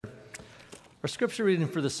Our scripture reading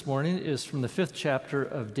for this morning is from the 5th chapter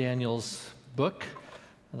of Daniel's book,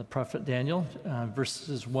 the prophet Daniel,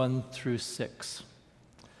 verses 1 through 6.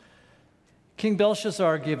 King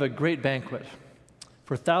Belshazzar gave a great banquet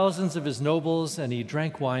for thousands of his nobles, and he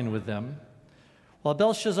drank wine with them. While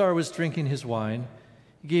Belshazzar was drinking his wine,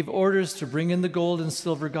 he gave orders to bring in the gold and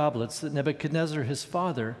silver goblets that Nebuchadnezzar, his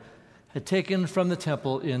father, had taken from the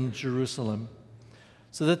temple in Jerusalem,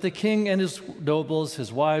 so that the king and his nobles,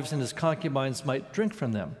 his wives, and his concubines might drink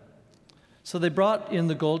from them. So they brought in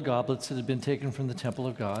the gold goblets that had been taken from the temple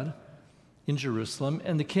of God in Jerusalem,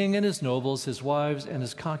 and the king and his nobles, his wives, and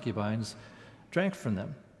his concubines drank from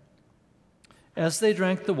them. As they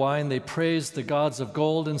drank the wine, they praised the gods of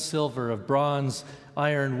gold and silver, of bronze,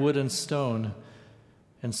 iron, wood, and stone.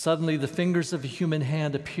 And suddenly the fingers of a human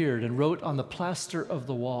hand appeared and wrote on the plaster of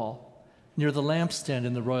the wall near the lampstand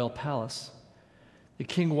in the royal palace. The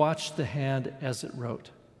king watched the hand as it wrote.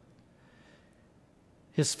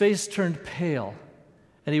 His face turned pale,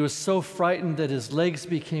 and he was so frightened that his legs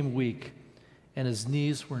became weak and his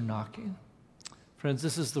knees were knocking. Friends,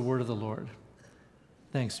 this is the word of the Lord.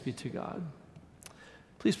 Thanks be to God.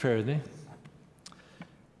 Please pray with me.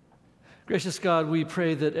 Gracious God, we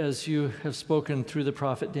pray that as you have spoken through the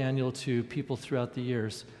prophet Daniel to people throughout the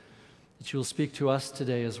years, that you will speak to us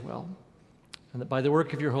today as well. And that by the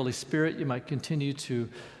work of your Holy Spirit, you might continue to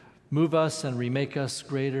move us and remake us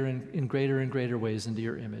greater and in greater and greater ways into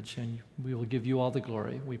your image. And we will give you all the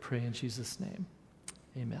glory. We pray in Jesus' name.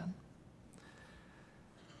 Amen.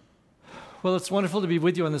 Well, it's wonderful to be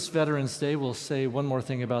with you on this Veterans Day. We'll say one more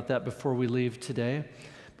thing about that before we leave today.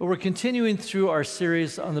 But we're continuing through our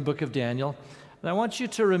series on the book of Daniel. And I want you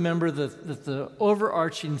to remember that the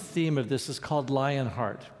overarching theme of this is called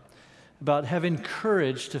Lionheart, about having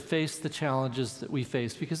courage to face the challenges that we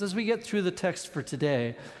face. Because as we get through the text for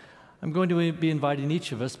today, I'm going to be inviting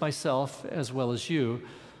each of us, myself as well as you,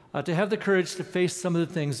 to have the courage to face some of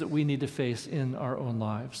the things that we need to face in our own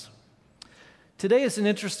lives. Today is an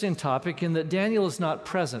interesting topic in that Daniel is not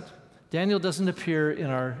present. Daniel doesn't appear in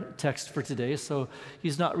our text for today, so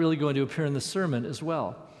he's not really going to appear in the sermon as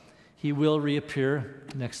well. He will reappear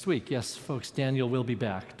next week. Yes, folks, Daniel will be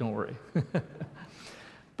back. Don't worry.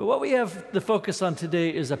 But what we have the focus on today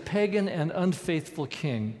is a pagan and unfaithful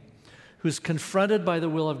king who's confronted by the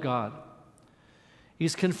will of God.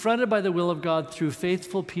 He's confronted by the will of God through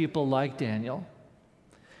faithful people like Daniel.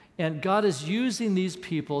 And God is using these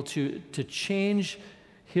people to change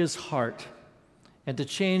his heart and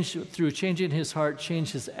through changing his heart,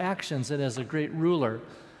 change his actions, and as a great ruler,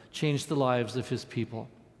 change the lives of his people.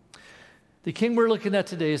 The king we're looking at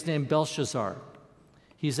today is named Belshazzar.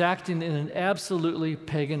 He's acting in an absolutely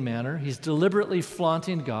pagan manner. He's deliberately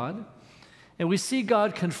flaunting God. And we see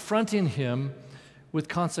God confronting him with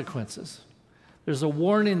consequences. There's a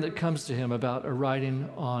warning that comes to him about a writing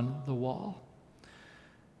on the wall.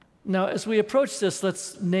 Now, as we approach this,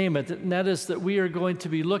 let's name it, and that is that we are going to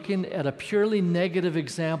be looking at a purely negative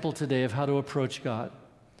example today of how to approach God.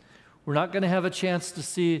 We're not going to have a chance to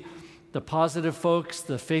see the positive folks,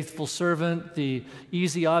 the faithful servant, the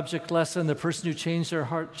easy object lesson, the person who changes their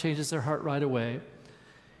heart right away.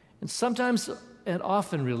 And sometimes, and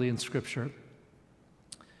often really in Scripture,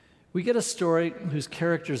 we get a story whose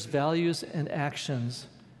character's values and actions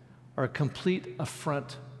are a complete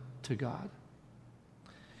affront to God.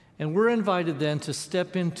 And we're invited then to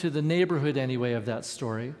step into the neighborhood anyway of that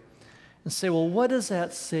story and say, well, what does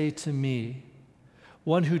that say to me?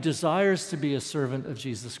 One who desires to be a servant of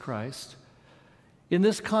Jesus Christ. In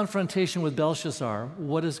this confrontation with Belshazzar,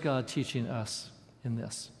 what is God teaching us in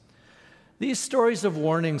this? These stories of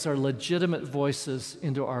warnings are legitimate voices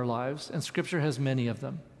into our lives, and Scripture has many of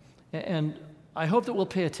them. And I hope that we'll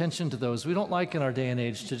pay attention to those. We don't like in our day and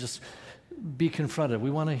age to just be confronted. We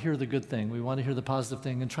want to hear the good thing. We want to hear the positive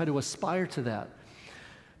thing and try to aspire to that.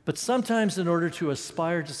 But sometimes in order to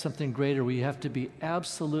aspire to something greater, we have to be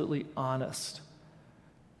absolutely honest.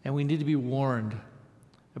 And we need to be warned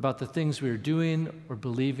about the things we are doing or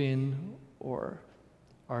believing or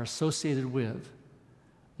are associated with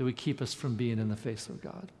that would keep us from being in the face of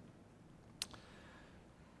God.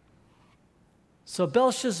 So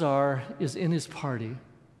Belshazzar is in his party,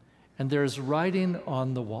 and there's writing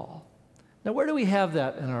on the wall. Now, where do we have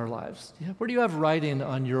that in our lives? Where do you have writing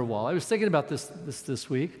on your wall? I was thinking about this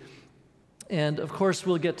week, and of course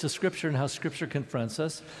we'll get to Scripture and how Scripture confronts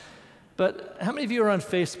us. But how many of you are on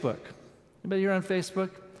Facebook? Anybody here on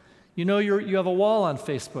Facebook? You know you have a wall on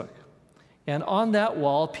Facebook, and on that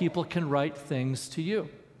wall people can write things to you.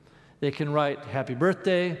 They can write happy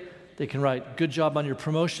birthday, they can write good job on your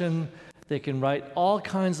promotion, they can write all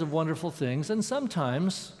kinds of wonderful things, and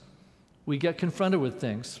sometimes we get confronted with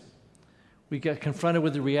things We get confronted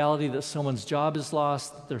with the reality that someone's job is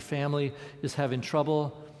lost, their family is having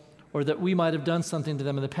trouble, or that we might have done something to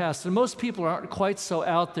them in the past. And most people aren't quite so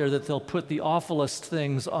out there that they'll put the awfulest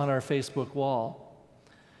things on our Facebook wall.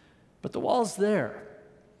 But the wall's there.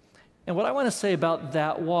 And what I want to say about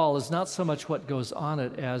that wall is not so much what goes on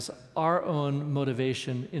it as our own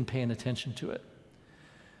motivation in paying attention to it.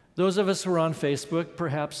 Those of us who are on Facebook,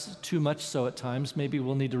 perhaps too much so at times, maybe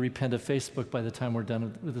we'll need to repent of Facebook by the time we're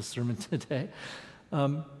done with the sermon today.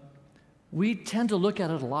 We tend to look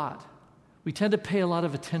at it a lot. We tend to pay a lot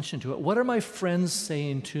of attention to it. What are my friends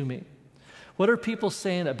saying to me? What are people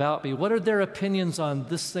saying about me? What are their opinions on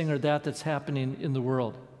this thing or that that's happening in the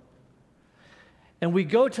world? And we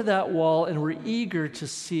go to that wall and we're eager to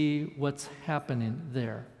see what's happening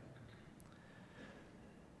there.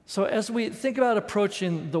 So as we think about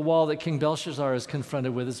approaching the wall that King Belshazzar is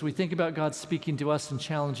confronted with, as we think about God speaking to us and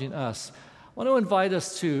challenging us, I want to invite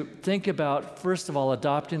us to think about, first of all,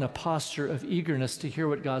 adopting a posture of eagerness to hear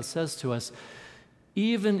what God says to us,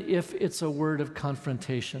 even if it's a word of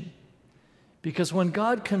confrontation. Because when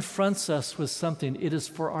God confronts us with something, it is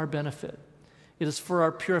for our benefit. It is for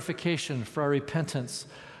our purification, for our repentance,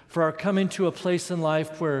 for our coming to a place in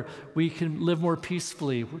life where we can live more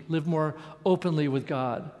peacefully, live more openly with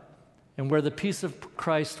God, and where the peace of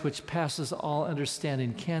Christ, which passes all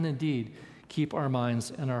understanding, can indeed keep our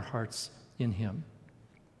minds and our hearts in Him.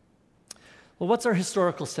 Well, what's our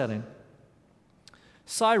historical setting?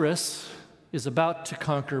 Cyrus is about to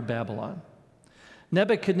conquer Babylon.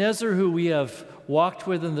 Nebuchadnezzar, who we have walked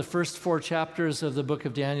with in the first 4 chapters of the book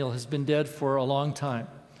of Daniel, has been dead for a long time,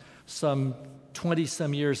 some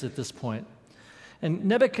 20-some years at this point. And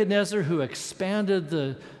Nebuchadnezzar, who expanded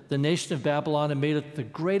the nation of Babylon and made it the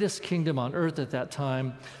greatest kingdom on earth at that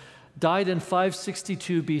time, died in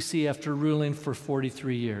 562 BC after ruling for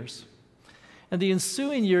 43 years. And the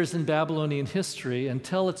ensuing years in Babylonian history,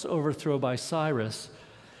 until its overthrow by Cyrus,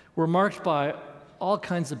 were marked by all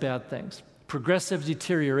kinds of bad things: progressive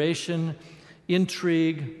deterioration,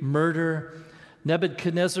 intrigue, murder.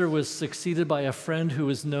 Nebuchadnezzar was succeeded by a friend who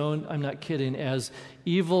was known, I'm not kidding, as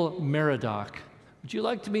Evil Merodach. Would you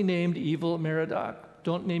like to be named Evil Merodach?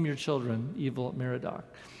 Don't name your children Evil Merodach.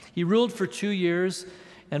 He ruled for 2 years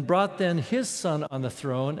and brought then his son on the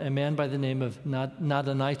throne, a man by the name of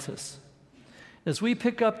Nabonidus. As we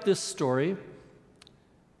pick up this story,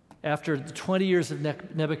 after the 20 years of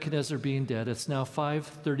Nebuchadnezzar being dead, it's now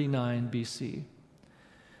 539 BC.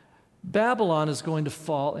 Babylon is going to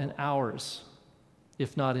fall in hours,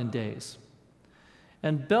 if not in days.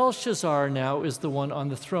 And Belshazzar now is the one on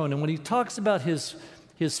the throne. And when he talks about his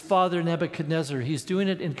father Nebuchadnezzar, he's doing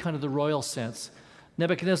it in kind of the royal sense.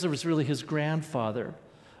 Nebuchadnezzar was really his grandfather,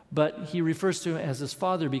 but he refers to him as his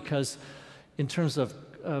father because in terms of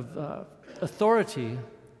authority,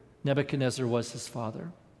 Nebuchadnezzar was his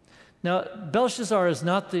father. Now, Belshazzar is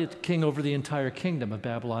not the king over the entire kingdom of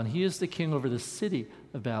Babylon. He is the king over the city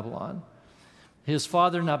of Babylon. His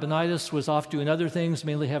father, Nabonidus, was off doing other things,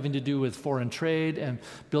 mainly having to do with foreign trade and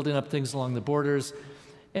building up things along the borders.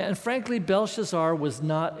 And frankly, Belshazzar was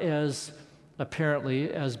not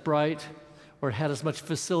apparently as bright or had as much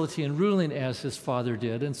facility in ruling as his father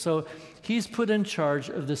did. And so he's put in charge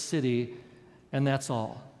of the city, and that's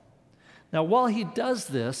all. Now, while he does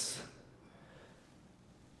this,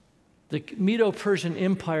 the Medo-Persian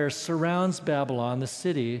Empire surrounds Babylon, the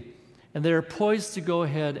city, and they are poised to go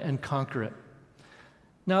ahead and conquer it.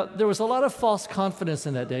 Now, there was a lot of false confidence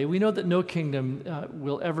in that day. We know that no kingdom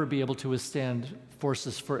will ever be able to withstand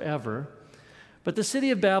forces forever. But the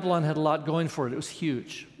city of Babylon had a lot going for it. It was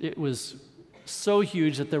huge. It was so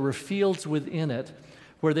huge that there were fields within it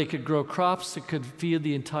where they could grow crops that could feed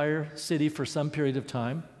the entire city for some period of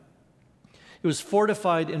time. It was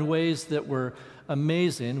fortified in ways that were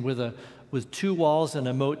amazing, with 2 walls and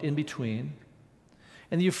a moat in between.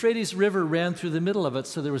 And the Euphrates River ran through the middle of it,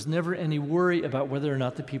 so there was never any worry about whether or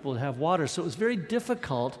not the people would have water. So it was very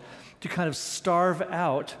difficult to kind of starve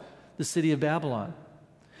out the city of Babylon.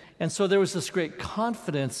 And so there was this great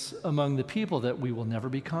confidence among the people that we will never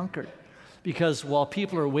be conquered. Because while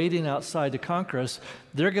people are waiting outside to conquer us,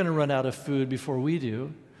 they're going to run out of food before we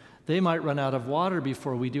do. They might run out of water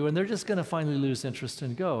before we do, and they're just going to finally lose interest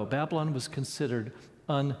and go. Babylon was considered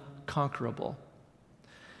unconquerable.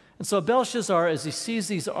 And so Belshazzar, as he sees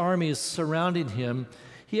these armies surrounding him,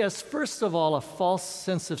 he has, first of all, a false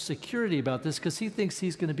sense of security about this because he thinks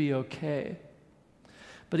he's going to be okay.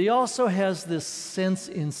 But he also has this sense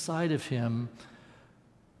inside of him,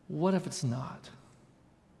 what if it's not?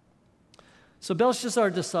 So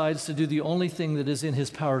Belshazzar decides to do the only thing that is in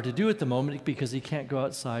his power to do at the moment because he can't go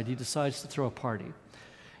outside. He decides to throw a party.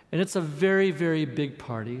 And it's a very, very big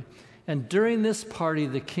party. And during this party,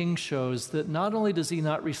 the king shows that not only does he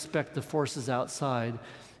not respect the forces outside,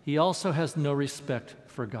 he also has no respect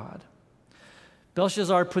for God.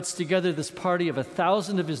 Belshazzar puts together this party of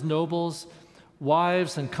 1,000 of his nobles,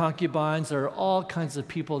 wives and concubines. There are all kinds of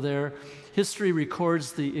people there. History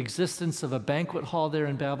records the existence of a banquet hall there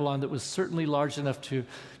in Babylon that was certainly large enough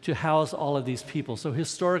to house all of these people. So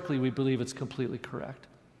historically, we believe it's completely correct.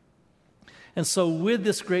 And so with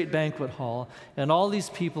this great banquet hall and all these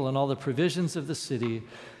people and all the provisions of the city,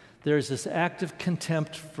 there's this act of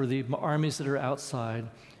contempt for the armies that are outside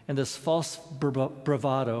and this false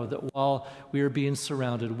bravado that while we are being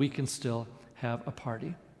surrounded, we can still have a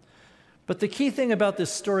party. But the key thing about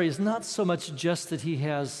this story is not so much just that he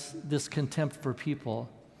has this contempt for people.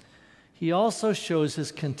 He also shows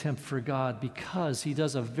his contempt for God because he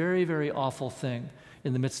does a very, very awful thing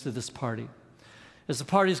in the midst of this party. As the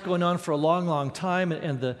party is going on for a long, long time,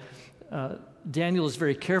 and Daniel is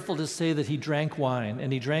very careful to say that he drank wine,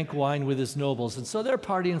 and he drank wine with his nobles. And so they're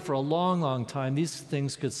partying for a long, long time. These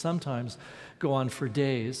things could sometimes go on for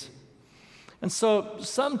days. And so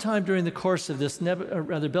sometime during the course of this,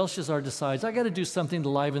 Belshazzar decides, I got to do something to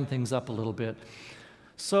liven things up a little bit.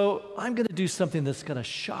 So I'm going to do something that's going to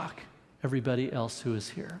shock everybody else who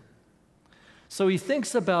is here. So he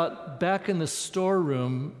thinks about back in the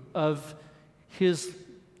storeroom of his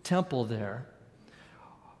temple there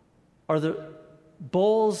are the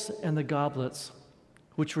bowls and the goblets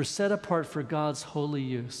which were set apart for God's holy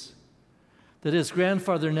use, that his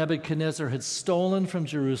grandfather Nebuchadnezzar had stolen from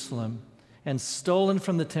Jerusalem and stolen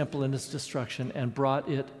from the temple in its destruction and brought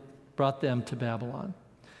them to Babylon.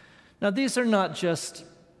 Now, these are not just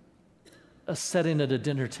a setting at a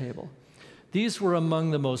dinner table. These were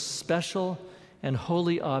among the most special and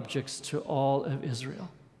holy objects to all of Israel.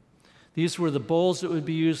 These were the bowls that would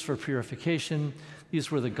be used for purification.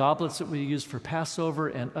 These were the goblets that would be used for Passover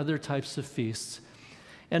and other types of feasts.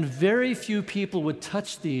 And very few people would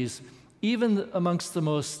touch these, even amongst the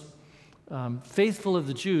most faithful of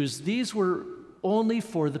the Jews. These were only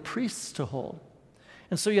for the priests to hold.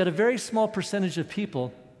 And so you had a very small percentage of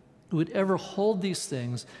people who would ever hold these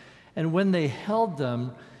things. And when they held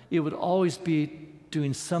them, it would always be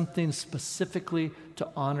doing something specifically to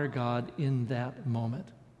honor God in that moment.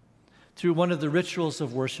 Through one of the rituals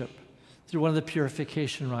of worship, through one of the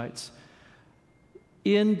purification rites.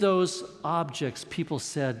 In those objects, people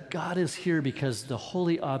said, God is here because the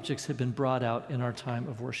holy objects have been brought out in our time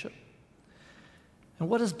of worship. And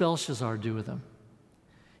what does Belshazzar do with them?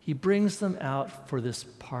 He brings them out for this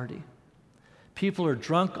party. People are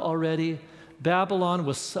drunk already. Babylon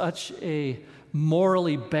was such a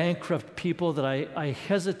morally bankrupt people that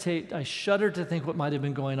I shudder to think what might have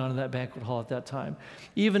been going on in that banquet hall at that time.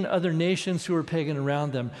 Even other nations who were pagan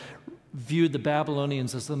around them viewed the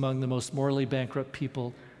Babylonians as among the most morally bankrupt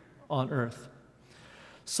people on earth.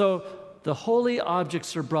 So the holy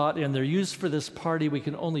objects are brought in. They're used for this party. We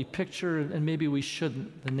can only picture, and maybe we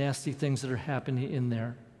shouldn't, the nasty things that are happening in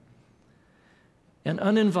there. And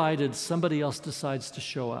uninvited, somebody else decides to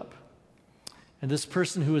show up. And this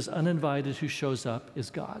person who is uninvited, who shows up, is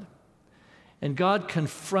God. And God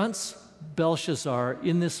confronts Belshazzar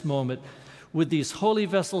in this moment with these holy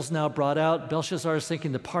vessels now brought out. Belshazzar is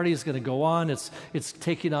thinking the party is going to go on. It's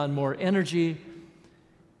taking on more energy.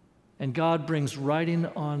 And God brings writing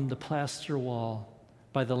on the plaster wall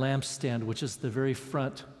by the lampstand, which is the very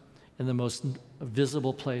front and the most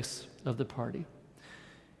visible place of the party.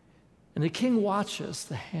 And the king watches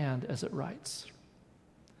the hand as it writes.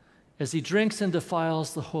 As he drinks and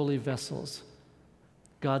defiles the holy vessels,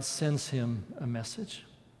 God sends him a message.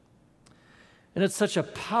 And it's such a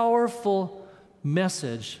powerful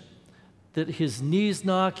message that his knees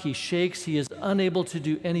knock, he shakes, he is unable to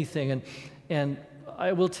do anything. And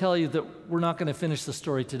I will tell you that we're not going to finish the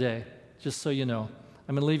story today, just so you know.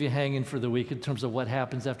 I'm going to leave you hanging for the week in terms of what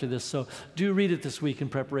happens after this. So do read it this week in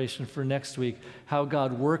preparation for next week, how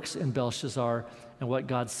God works in Belshazzar and what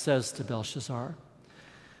God says to Belshazzar.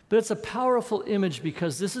 But it's a powerful image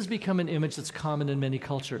because this has become an image that's common in many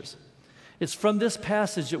cultures. It's from this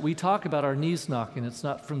passage that we talk about our knees knocking. It's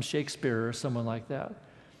not from Shakespeare or someone like that.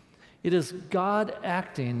 It is God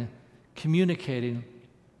acting, communicating,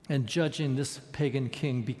 and judging this pagan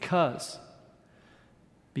king because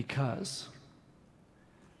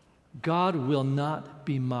God will not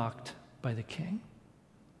be mocked by the king.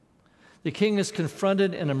 The king is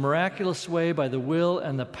confronted in a miraculous way by the will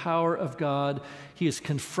and the power of God. He is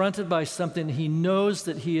confronted by something. He knows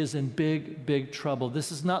that he is in big, big trouble.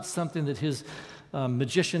 This is not something that his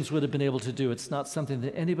magicians would have been able to do. It's not something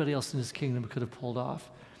that anybody else in his kingdom could have pulled off.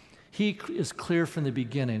 He is clear from the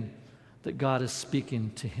beginning that God is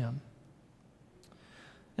speaking to him.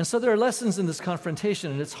 And so there are lessons in this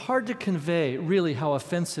confrontation, and it's hard to convey really how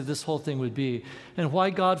offensive this whole thing would be and why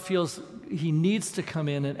God feels he needs to come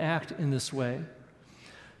in and act in this way.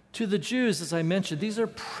 To the Jews, as I mentioned, these are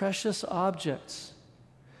precious objects.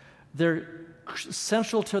 They're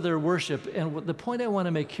central to their worship, and the point I want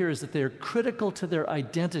to make here is that they're critical to their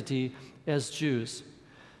identity as Jews.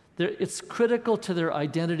 It's critical to their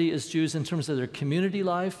identity as Jews in terms of their community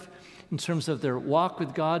life, in terms of their walk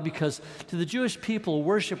with God, because to the Jewish people,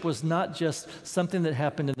 worship was not just something that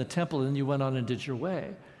happened in the temple and then you went on and did your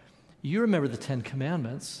way. You remember the Ten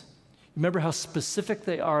Commandments. Remember how specific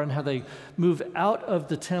they are and how they move out of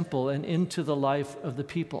the temple and into the life of the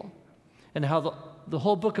people, and how the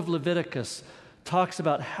whole book of Leviticus talks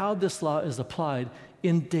about how this law is applied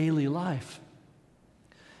in daily life.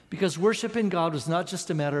 Because worshiping God was not just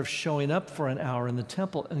a matter of showing up for an hour in the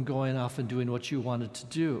temple and going off and doing what you wanted to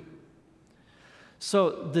do.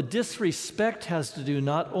 So the disrespect has to do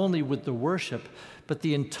not only with the worship, but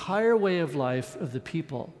the entire way of life of the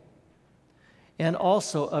people, and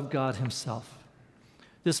also of God himself.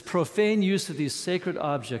 This profane use of these sacred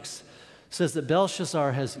objects says that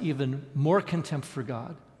Belshazzar has even more contempt for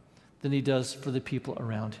God than he does for the people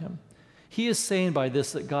around him. He is saying by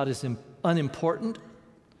this that God is unimportant.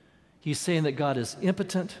 He's saying that God is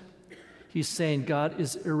impotent. He's saying God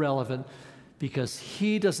is irrelevant because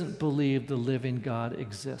he doesn't believe the living God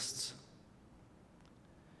exists.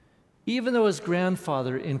 Even though his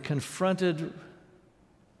grandfather, in confronted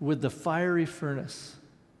with the fiery furnace,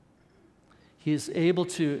 he is able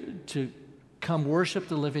to come worship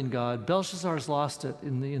the living God, Belshazzar's lost it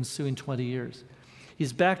in the ensuing 20 years.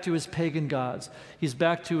 He's back to his pagan gods. He's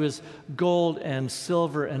back to his gold and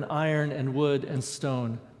silver and iron and wood and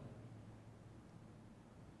stone.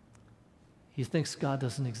 He thinks God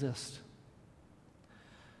doesn't exist.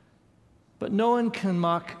 But no one can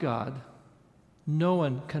mock God. No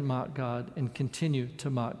one can mock God and continue to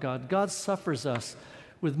mock God. God suffers us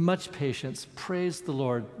with much patience. Praise the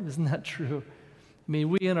Lord. Isn't that true? I mean,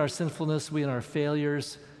 we in our sinfulness, we in our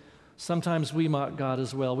failures, sometimes we mock God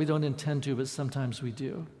as well. We don't intend to, but sometimes we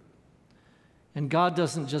do. And God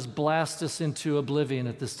doesn't just blast us into oblivion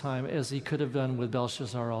at this time, as he could have done with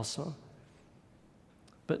Belshazzar also.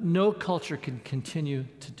 But no culture can continue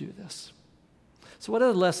to do this. So what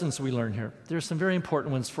are the lessons we learn here? There are some very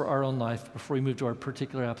important ones for our own life before we move to our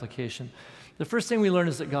particular application. The first thing we learn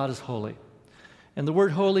is that God is holy. And the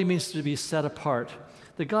word holy means to be set apart,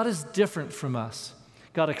 that God is different from us.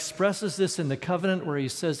 God expresses this in the covenant where he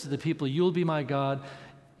says to the people, "You will be my God,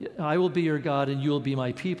 I will be your God, and you will be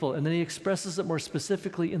my people." And then he expresses it more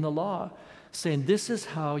specifically in the law, saying, this is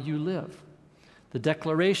how you live. The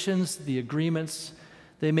declarations, the agreements,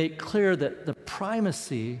 they make clear that the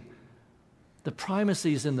primacy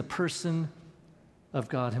is in the person of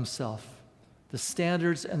God himself, the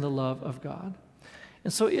standards and the love of God.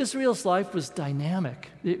 And so Israel's life was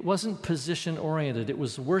dynamic. It wasn't position-oriented. It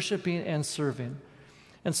was worshiping and serving.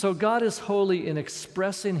 And so God is holy in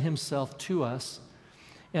expressing himself to us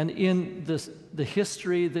and in the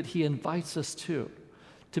history that he invites us to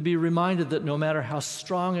be reminded that no matter how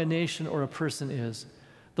strong a nation or a person is,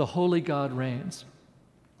 the holy God reigns.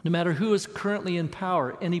 No matter who is currently in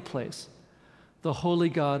power any place, the holy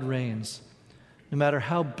God reigns. No matter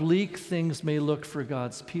how bleak things may look for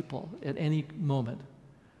God's people at any moment,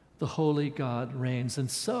 the holy God reigns. And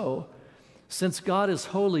so, since God is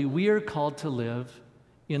holy, we are called to live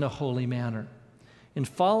in a holy manner. In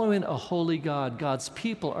following a holy God, God's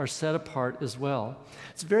people are set apart as well.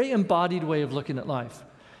 It's a very embodied way of looking at life.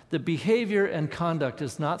 The behavior and conduct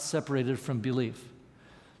is not separated from belief.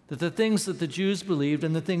 That the things that the Jews believed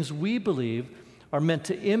and the things we believe are meant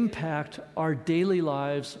to impact our daily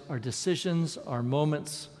lives, our decisions, our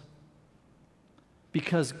moments,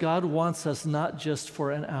 because God wants us not just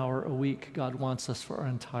for an hour a week. God wants us for our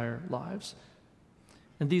entire lives.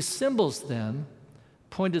 And these symbols then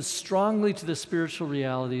pointed strongly to the spiritual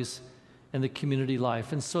realities and the community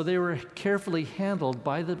life. And so they were carefully handled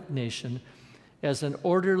by the nation as an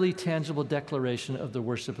orderly, tangible declaration of the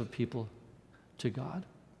worship of people to God.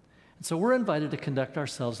 And so we're invited to conduct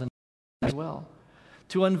ourselves in as well,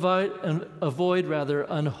 to avoid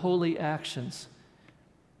unholy actions.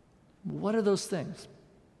 What are those things?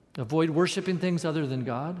 Avoid worshiping things other than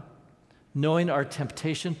God, knowing our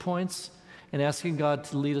temptation points, and asking God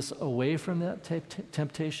to lead us away from that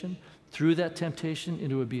temptation, through that temptation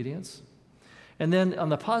into obedience. And then on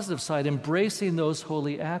the positive side, embracing those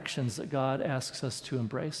holy actions that God asks us to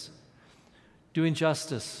embrace. Doing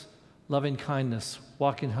justice, loving kindness,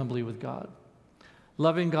 walking humbly with God.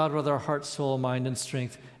 Loving God with our heart, soul, mind, and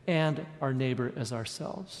strength, and our neighbor as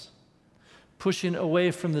ourselves. Pushing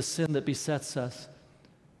away from the sin that besets us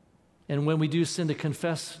And when we do sin, to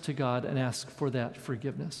confess to God and ask for that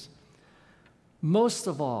forgiveness. Most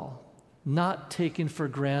of all, not taking for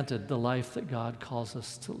granted the life that God calls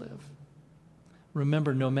us to live.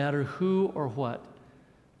 Remember, no matter who or what,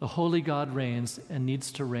 the holy God reigns and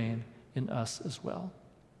needs to reign in us as well.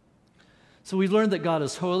 So we've learned that God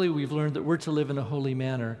is holy. We've learned that we're to live in a holy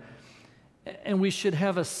manner. And we should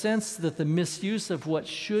have a sense that the misuse of what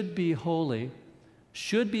should be holy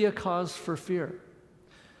should be a cause for fear.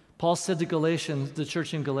 Paul said to Galatians, the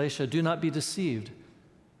church in Galatia, do not be deceived.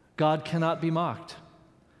 God cannot be mocked.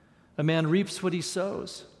 A man reaps what he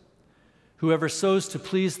sows. Whoever sows to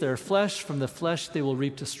please their flesh, from the flesh they will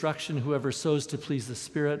reap destruction. Whoever sows to please the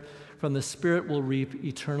Spirit, from the Spirit will reap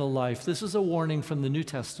eternal life. This is a warning from the New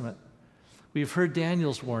Testament. We've heard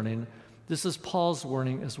Daniel's warning. This is Paul's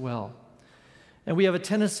warning as well. And we have a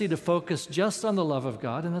tendency to focus just on the love of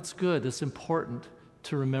God, and that's good. It's important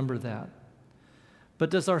to remember that. But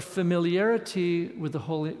does our familiarity with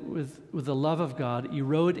the love of God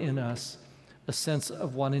erode in us a sense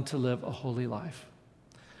of wanting to live a holy life?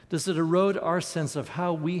 Does it erode our sense of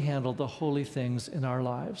how we handle the holy things in our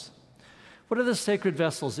lives? What are the sacred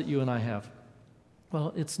vessels that you and I have?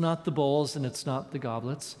 Well, it's not the bowls and it's not the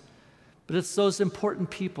goblets, but it's those important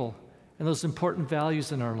people and those important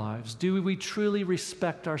values in our lives. Do we truly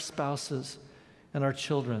respect our spouses and our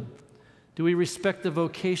children? Do we respect the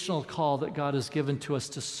vocational call that God has given to us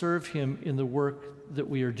to serve Him in the work that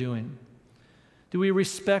we are doing? Do we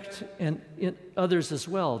respect others as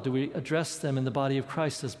well? Do we address them in the body of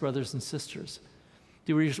Christ as brothers and sisters?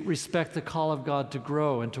 Do we respect the call of God to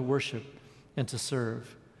grow and to worship and to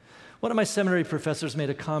serve? One of my seminary professors made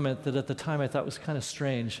a comment that at the time I thought was kind of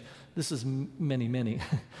strange. This is many, many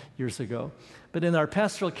years ago. But in our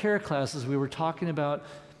pastoral care classes, we were talking about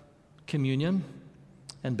communion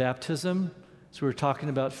and baptism. So we were talking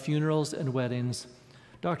about funerals and weddings.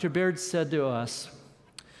 Dr. Baird said to us,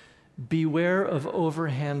 beware of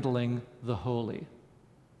overhandling the holy.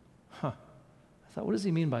 I thought, what does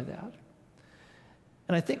he mean by that?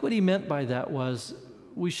 And I think what he meant by that was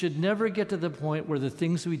we should never get to the point where the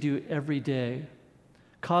things we do every day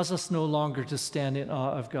cause us no longer to stand in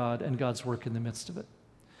awe of God and God's work in the midst of it.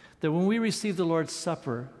 That when we receive the Lord's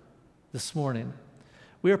Supper this morning,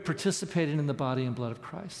 we are participating in the body and blood of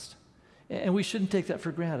Christ. And we shouldn't take that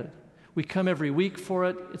for granted. We come every week for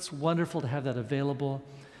it. It's wonderful to have that available.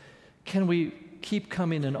 Can we keep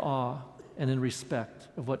coming in awe and in respect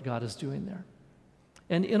of what God is doing there?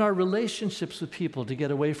 And in our relationships with people, to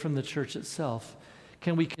get away from the church itself,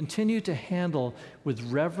 can we continue to handle with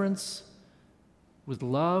reverence, with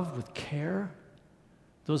love, with care,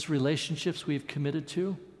 those relationships we've committed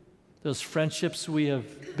to, those friendships we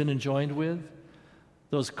have been enjoined with,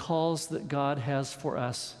 those calls that God has for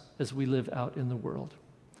us as we live out in the world?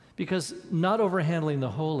 Because not overhandling the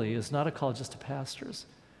holy is not a call just to pastors.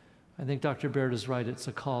 I think Dr. Baird is right. It's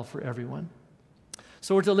a call for everyone.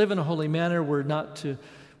 So we're to live in a holy manner. We're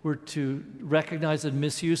to recognize that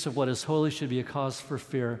misuse of what is holy should be a cause for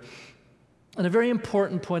fear. And a very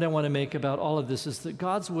important point I want to make about all of this is that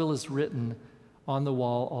God's will is written on the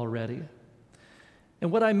wall already.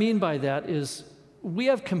 And what I mean by that is we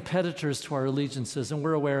have competitors to our allegiances, and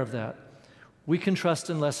we're aware of that. We can trust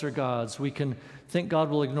in lesser gods. We can think God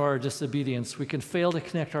will ignore our disobedience. We can fail to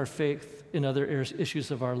connect our faith in other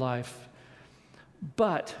issues of our life.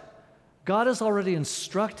 But God has already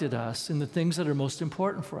instructed us in the things that are most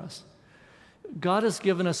important for us. God has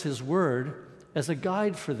given us His Word as a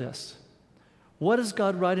guide for this. What is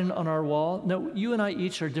God writing on our wall? Now, you and I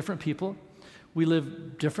each are different people. We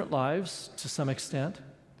live different lives to some extent.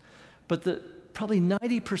 But probably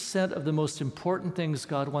 90% of the most important things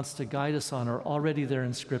God wants to guide us on are already there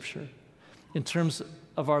in Scripture in terms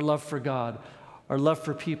of our love for God, our love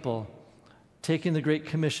for people, taking the Great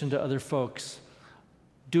Commission to other folks,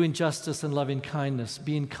 doing justice and loving kindness,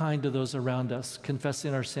 being kind to those around us,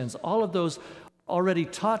 confessing our sins. All of those already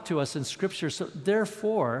taught to us in Scripture. So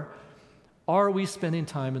therefore, are we spending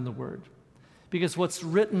time in the Word? Because what's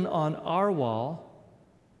written on our wall,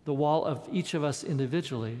 the wall of each of us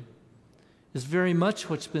individually, is very much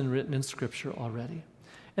what's been written in Scripture already.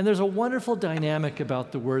 And there's a wonderful dynamic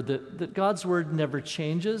about the Word that God's Word never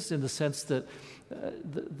changes in the sense that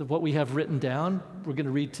what we have written down, we're going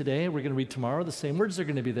to read today, we're going to read tomorrow, the same words are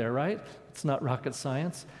going to be there, right? It's not rocket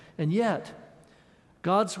science. And yet,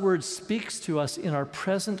 God's Word speaks to us in our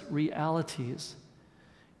present realities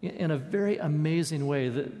in a very amazing way.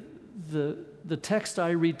 The text I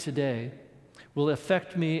read today will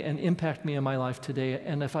affect me and impact me in my life today.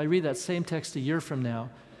 And if I read that same text a year from now,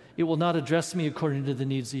 it will not address me according to the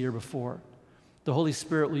needs the year before. The Holy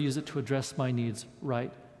Spirit will use it to address my needs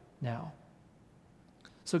right now.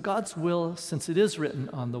 So God's will, since it is written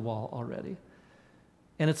on the wall already,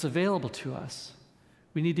 and it's available to us,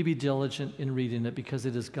 we need to be diligent in reading it because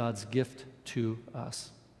it is God's gift to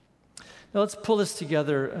us. Now let's pull this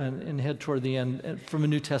together and head toward the end from a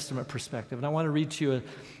New Testament perspective. And I want to read to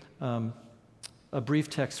you a brief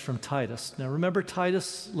text from Titus. Now remember,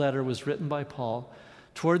 Titus' letter was written by Paul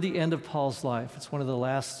toward the end of Paul's life. It's one of the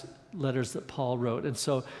last letters that Paul wrote. And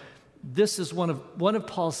so this is one of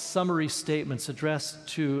Paul's summary statements addressed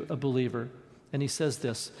to a believer. And he says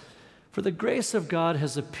this: "For the grace of God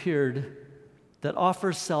has appeared that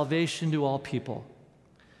offers salvation to all people.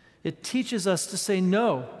 It teaches us to say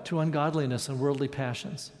no to ungodliness and worldly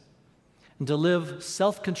passions, and to live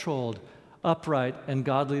self-controlled, upright, and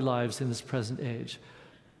godly lives in this present age,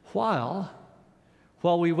 while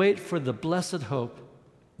we wait for the blessed hope,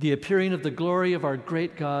 the appearing of the glory of our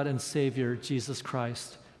great God and Savior, Jesus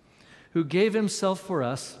Christ, who gave himself for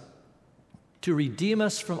us to redeem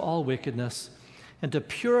us from all wickedness and to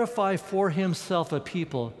purify for himself a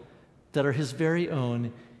people that are his very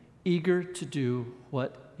own, eager to do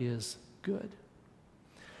what is good."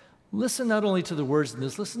 Listen not only to the words in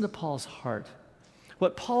this, listen to Paul's heart.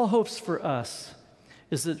 What Paul hopes for us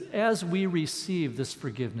is that as we receive this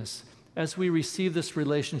forgiveness, as we receive this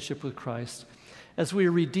relationship with Christ, as we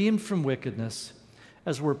are redeemed from wickedness,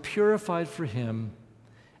 as we're purified for him,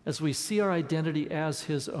 as we see our identity as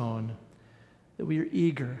his own, that we are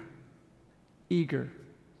eager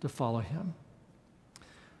to follow him.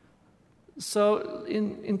 So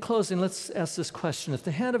in closing, let's ask this question. If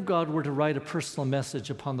the hand of God were to write a personal message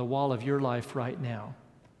upon the wall of your life right now,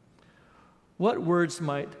 what words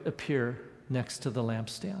might appear next to the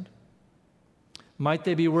lampstand? Might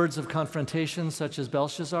they be words of confrontation such as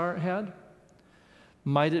Belshazzar had?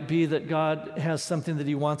 Might it be that God has something that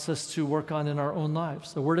he wants us to work on in our own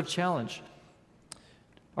lives, a word of challenge?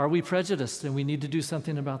 Are we prejudiced and we need to do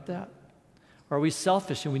something about that? Are we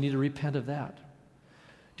selfish and we need to repent of that?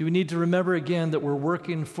 Do we need to remember again that we're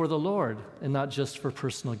working for the Lord and not just for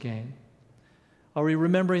personal gain? Are we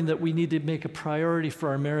remembering that we need to make a priority for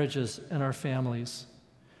our marriages and our families?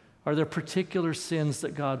 Are there particular sins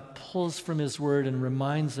that God pulls from his word and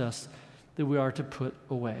reminds us that we are to put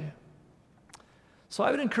away? So I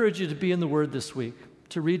would encourage you to be in the Word this week,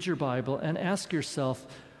 to read your Bible and ask yourself,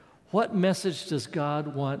 what message does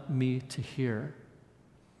God want me to hear?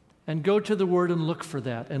 And go to the Word and look for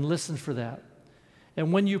that and listen for that.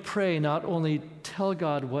 And when you pray, not only tell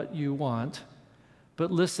God what you want, but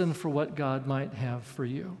listen for what God might have for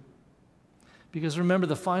you. Because remember,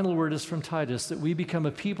 the final word is from Titus, that we become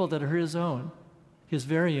a people that are his own, his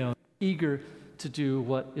very own, eager to do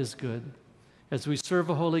what is good. As we serve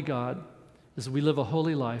a holy God, as we live a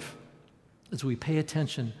holy life, as we pay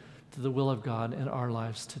attention to the will of God in our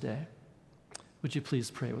lives today. Would you please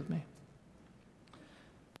pray with me?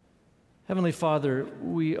 Heavenly Father,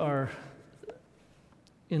 we are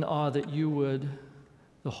in awe that you would,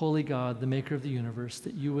 the holy God, the maker of the universe,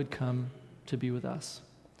 that you would come to be with us,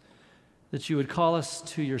 that you would call us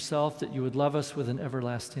to yourself, that you would love us with an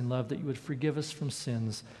everlasting love, that you would forgive us from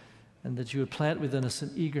sins, and that you would plant within us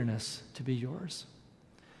an eagerness to be yours.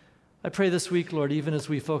 I pray this week, Lord, even as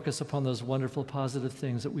we focus upon those wonderful positive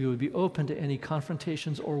things, that we would be open to any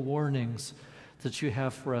confrontations or warnings that you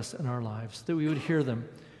have for us in our lives, that we would hear them,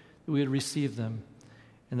 that we would receive them,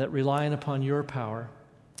 and that relying upon your power,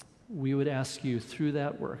 we would ask you through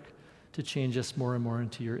that work to change us more and more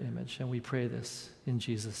into your image. And we pray this in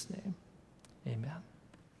Jesus' name. Amen.